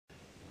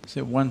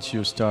So once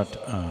you start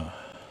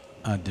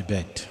a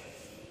debate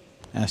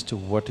as to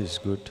what is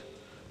good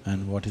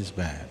and what is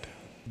bad,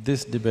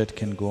 this debate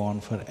can go on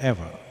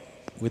forever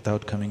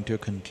without coming to a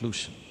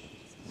conclusion.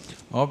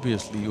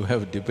 Obviously, you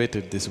have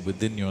debated this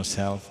within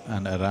yourself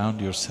and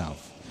around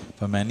yourself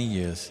for many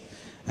years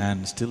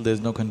and still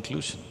there's no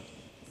conclusion.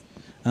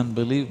 And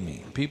believe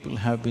me, people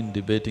have been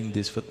debating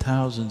this for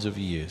thousands of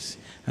years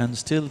and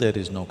still there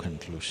is no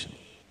conclusion.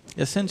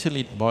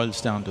 Essentially, it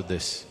boils down to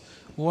this: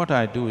 what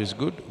I do is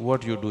good,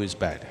 what you do is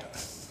bad.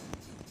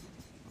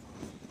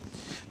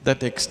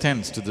 That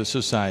extends to the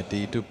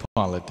society, to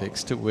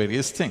politics, to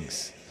various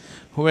things.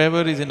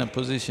 Whoever is in a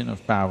position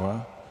of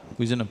power,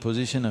 who is in a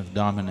position of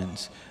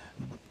dominance,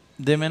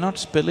 they may not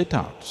spell it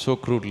out so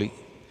crudely,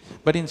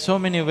 but in so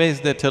many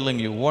ways they're telling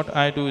you, what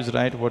I do is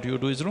right, what you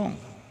do is wrong.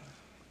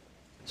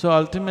 So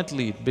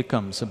ultimately it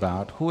becomes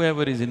about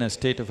whoever is in a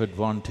state of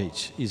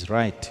advantage is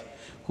right,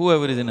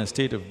 whoever is in a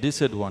state of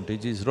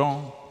disadvantage is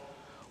wrong.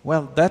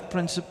 Well, that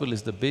principle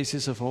is the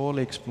basis of all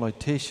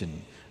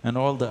exploitation and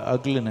all the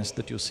ugliness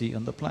that you see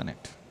on the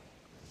planet.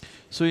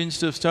 So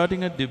instead of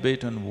starting a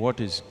debate on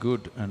what is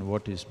good and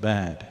what is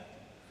bad,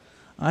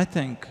 I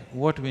think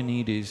what we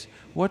need is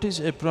what is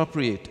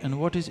appropriate and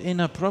what is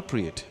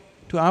inappropriate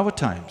to our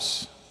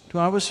times, to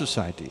our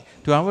society,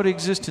 to our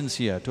existence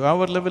here, to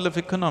our level of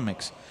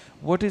economics.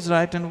 What is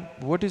right and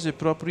what is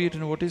appropriate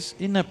and what is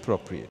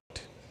inappropriate.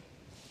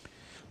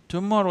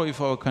 Tomorrow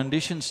if our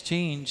conditions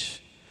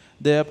change,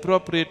 the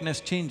appropriateness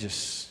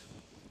changes,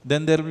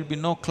 then there will be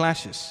no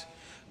clashes.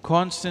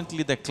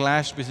 Constantly the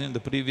clash between the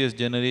previous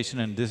generation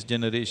and this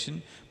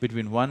generation,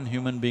 between one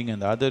human being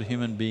and the other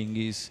human being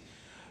is,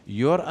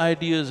 your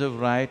ideas of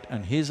right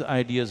and his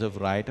ideas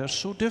of right are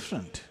so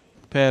different.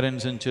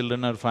 Parents and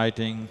children are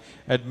fighting,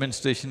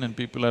 administration and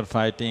people are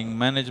fighting,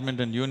 management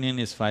and union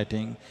is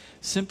fighting,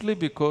 simply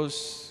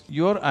because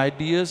your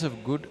ideas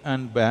of good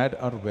and bad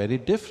are very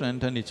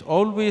different and it's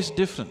always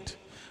different.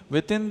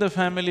 Within the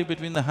family,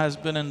 between the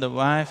husband and the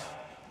wife,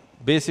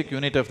 basic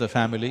unit of the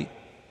family,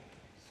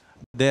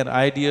 their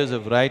ideas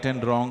of right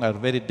and wrong are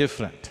very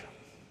different.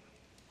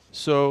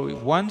 So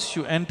once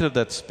you enter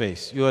that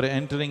space, you are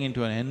entering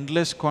into an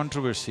endless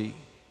controversy,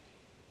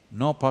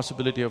 no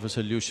possibility of a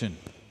solution.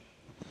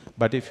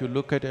 But if you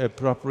look at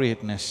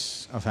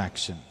appropriateness of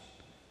action,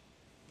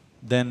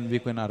 then we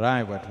can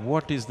arrive at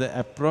what is the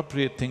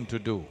appropriate thing to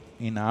do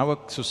in our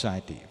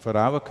society, for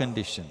our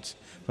conditions,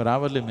 for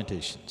our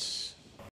limitations.